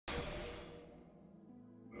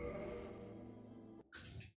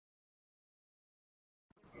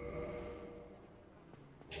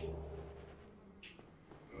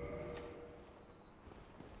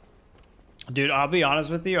Dude, I'll be honest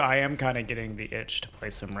with you. I am kind of getting the itch to play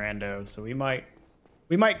some rando, so we might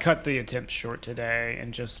cut the attempt short today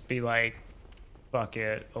and just be like, fuck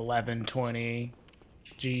it, 11:20,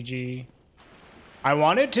 GG. I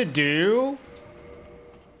wanted to do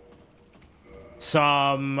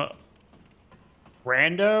some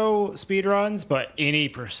rando speedruns, but any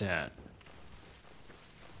percent.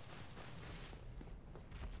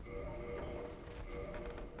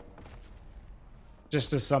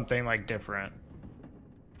 Just as something like different.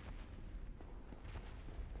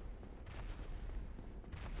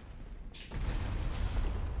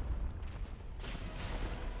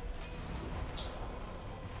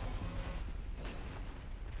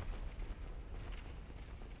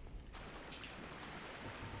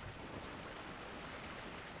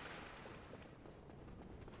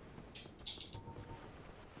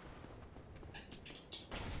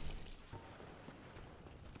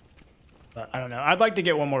 But I don't know. I'd like to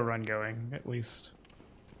get one more run going, at least.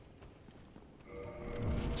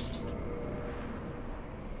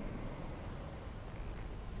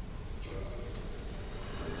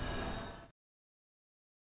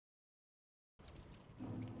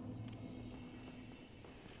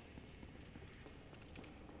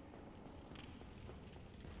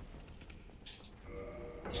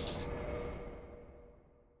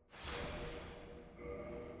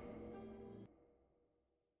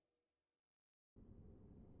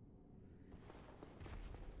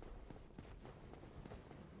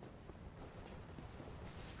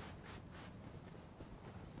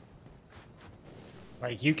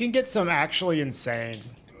 Like, you can get some actually insane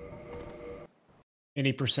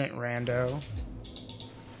any percent rando.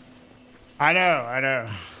 I know.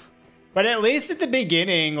 But at least at the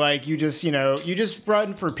beginning, like, you just, you know, you just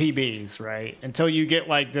run for PBs, right? Until you get,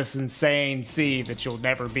 like, this insane C that you'll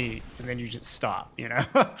never beat, and then you just stop, you know?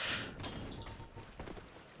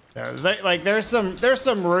 So, like, there's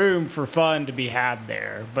some room for fun to be had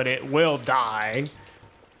there, but it will die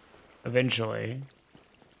eventually.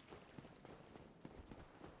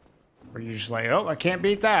 Where you're just like, oh, I can't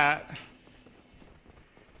beat that.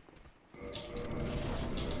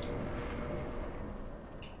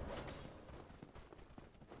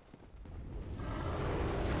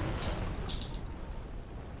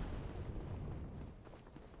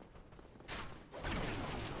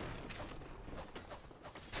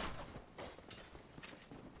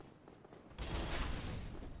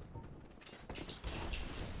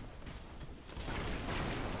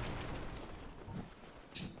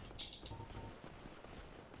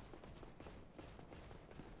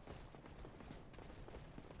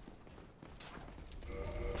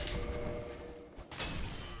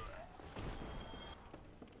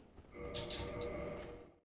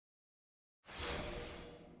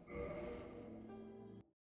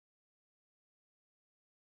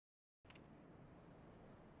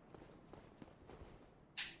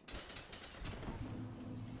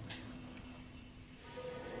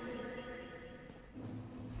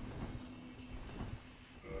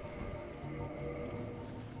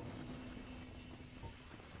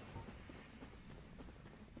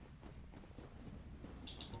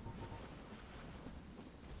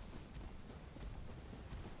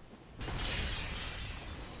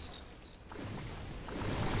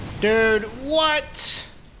 Dude, what?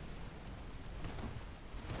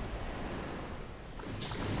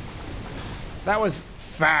 That was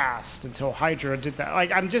fast until Hydra did that.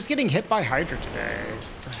 Like, I'm just getting hit by Hydra today.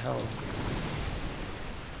 What the hell?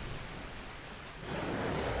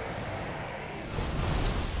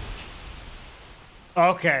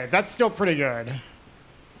 Okay, that's still pretty good.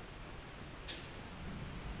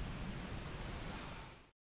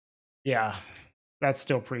 Yeah, that's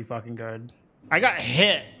still pretty fucking good. I got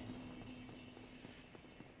hit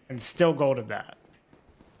and still golded that.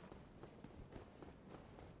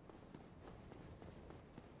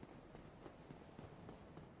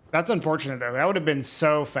 That's unfortunate, though. That would have been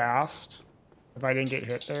so fast if I didn't get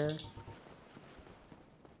hit there.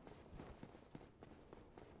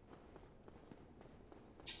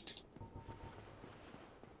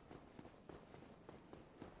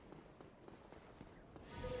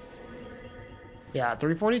 Yeah,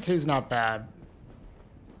 342 is not bad.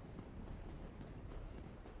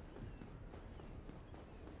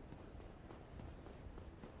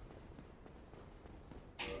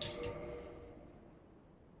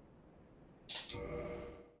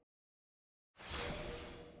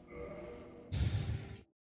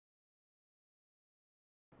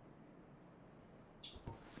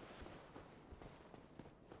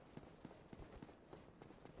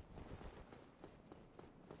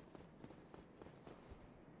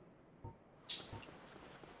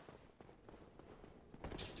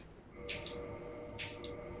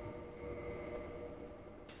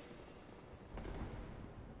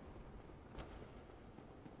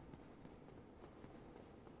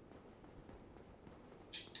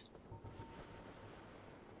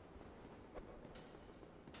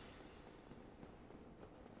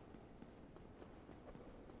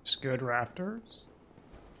 It's good rafters.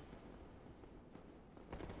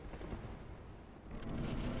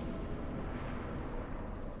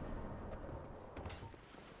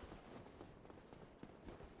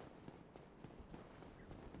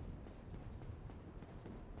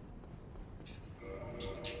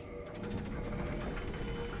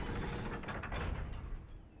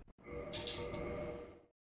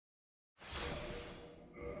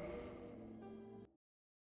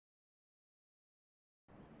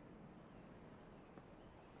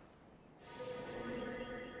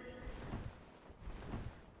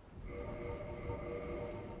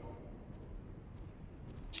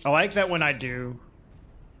 I like that when I do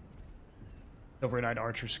overnight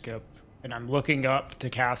archer skip and I'm looking up to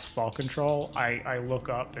cast fall control, I look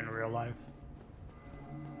up in real life.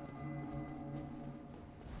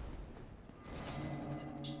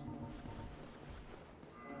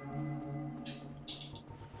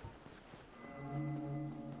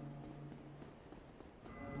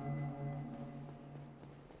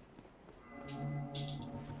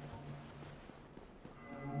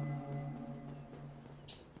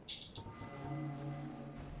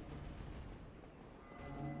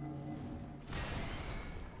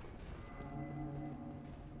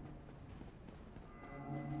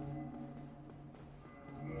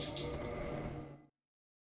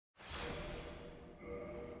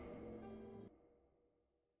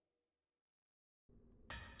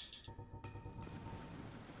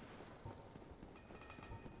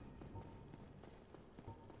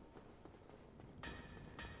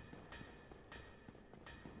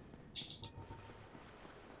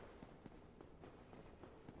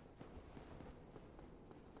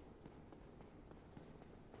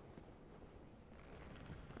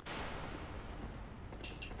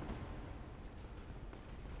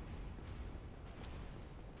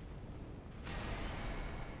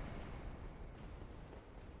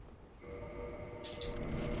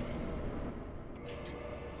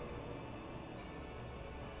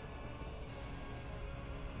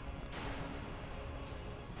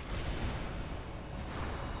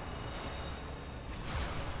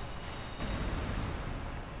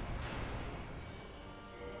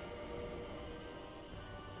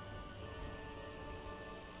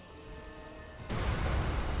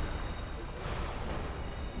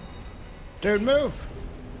 Dude, move!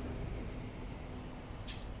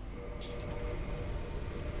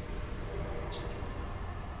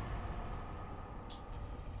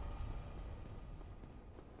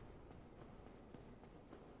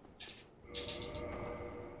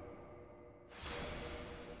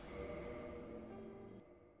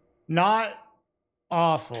 Not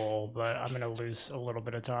awful, but I'm gonna lose a little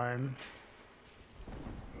bit of time.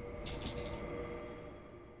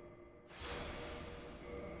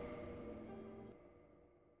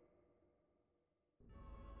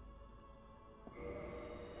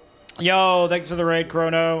 Yo, thanks for the raid,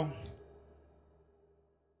 Chrono.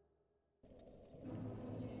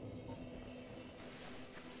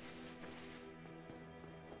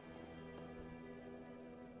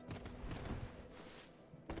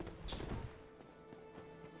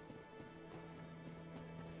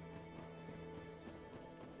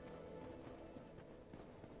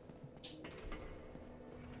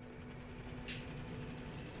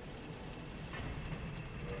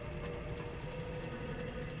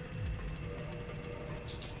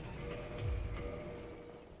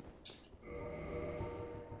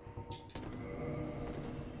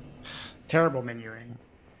 Terrible menuing.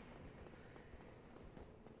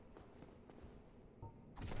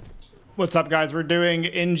 What's up, guys? We're doing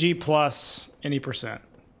NG plus any percent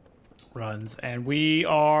runs, and we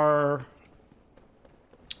are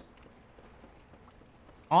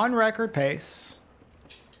on record pace.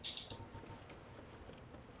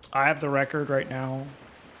 I have the record right now,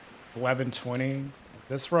 11:20.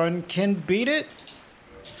 This run can beat it.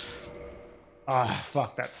 Ah,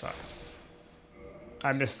 fuck, that sucks.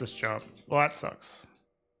 I missed this jump. Well, that sucks.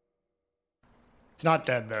 It's not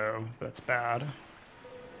dead, though. That's bad.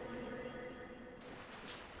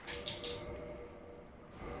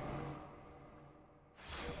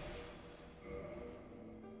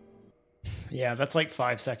 Yeah, that's like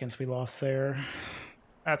 5 seconds we lost there.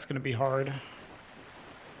 That's going to be hard.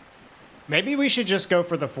 Maybe we should just go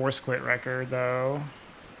for the force quit record, though.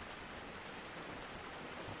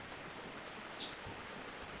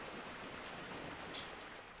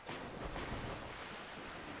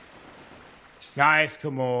 Nice,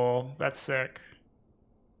 Kamul. That's sick.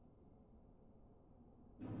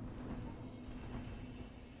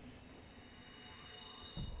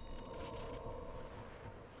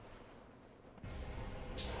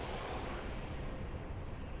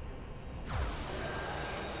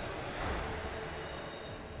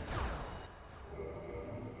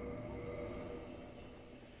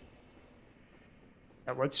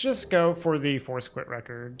 Let's just go for the force quit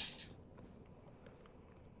record.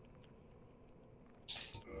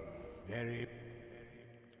 Very.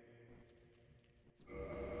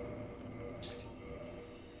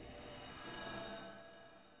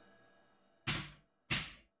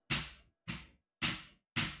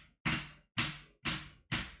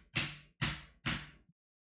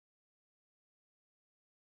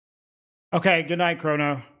 Okay, good night,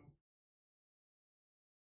 Chrono.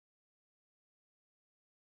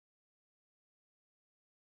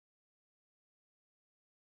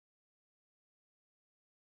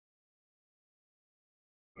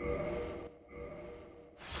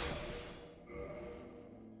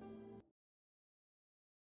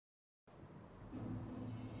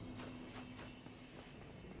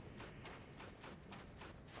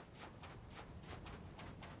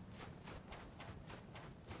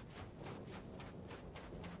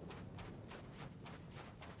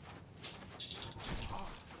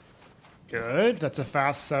 Good, that's a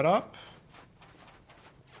fast setup.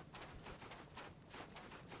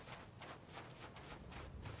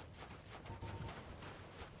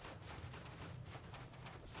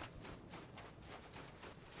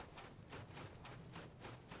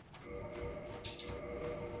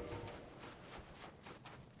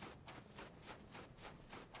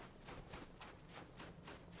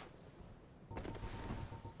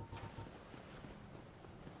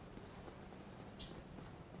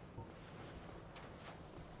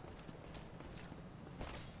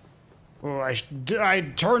 Oh, I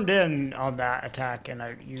turned in on that attack, and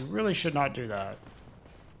you really should not do that.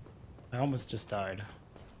 I almost just died.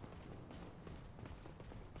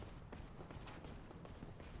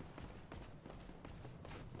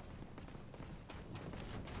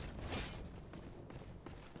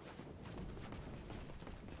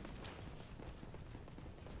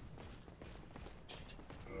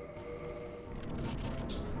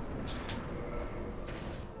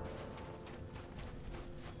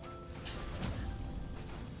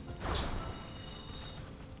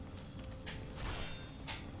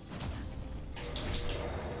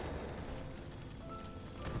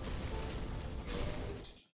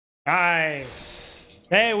 Nice.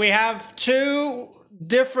 Hey, we have 2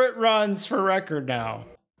 different runs for record now.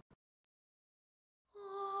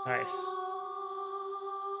 Nice.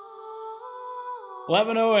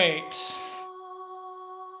 1108.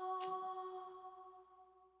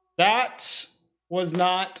 That was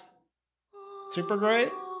not super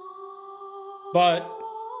great, but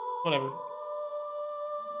whatever.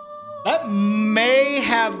 That may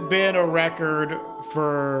have been a record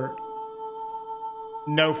for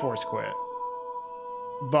no force quit,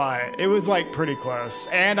 but it was like pretty close.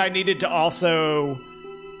 And I needed to also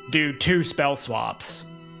do 2 spell swaps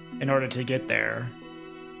in order to get there.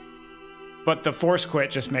 But the force quit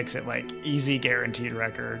just makes it like easy guaranteed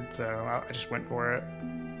record, so I just went for it.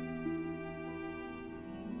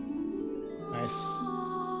 Nice.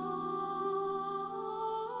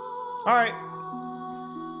 All right.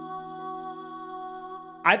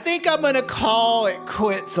 I think I'm gonna call it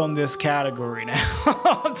quits on this category now.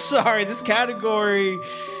 I'm sorry, this category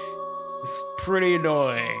is pretty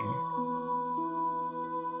annoying.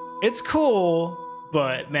 It's cool,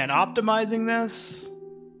 but man, optimizing this,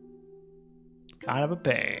 kind of a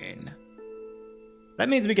pain. That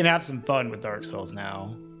means we can have some fun with Dark Souls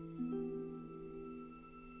now.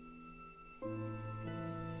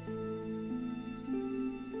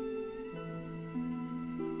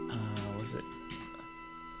 Was it?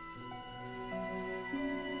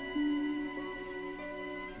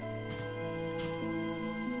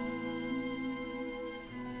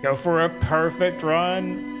 Go for a perfect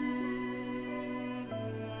run.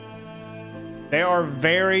 There are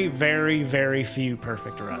very, very, very few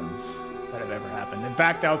perfect runs that have ever happened. In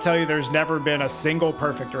fact, I'll tell you there's never been a single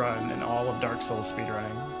perfect run in all of Dark Souls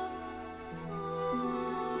speedrunning.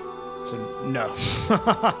 So, no.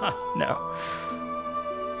 No.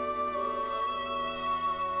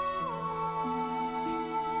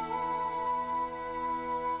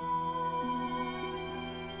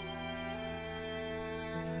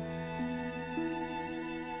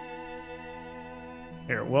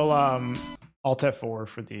 Here, we'll Alt F4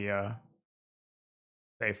 for the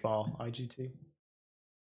save fall IGT.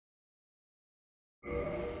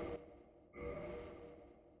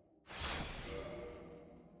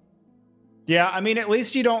 Yeah, I mean, at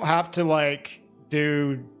least you don't have to like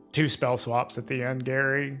do 2 spell swaps at the end,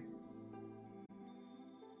 Gary.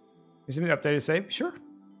 Is it an updated save? Sure.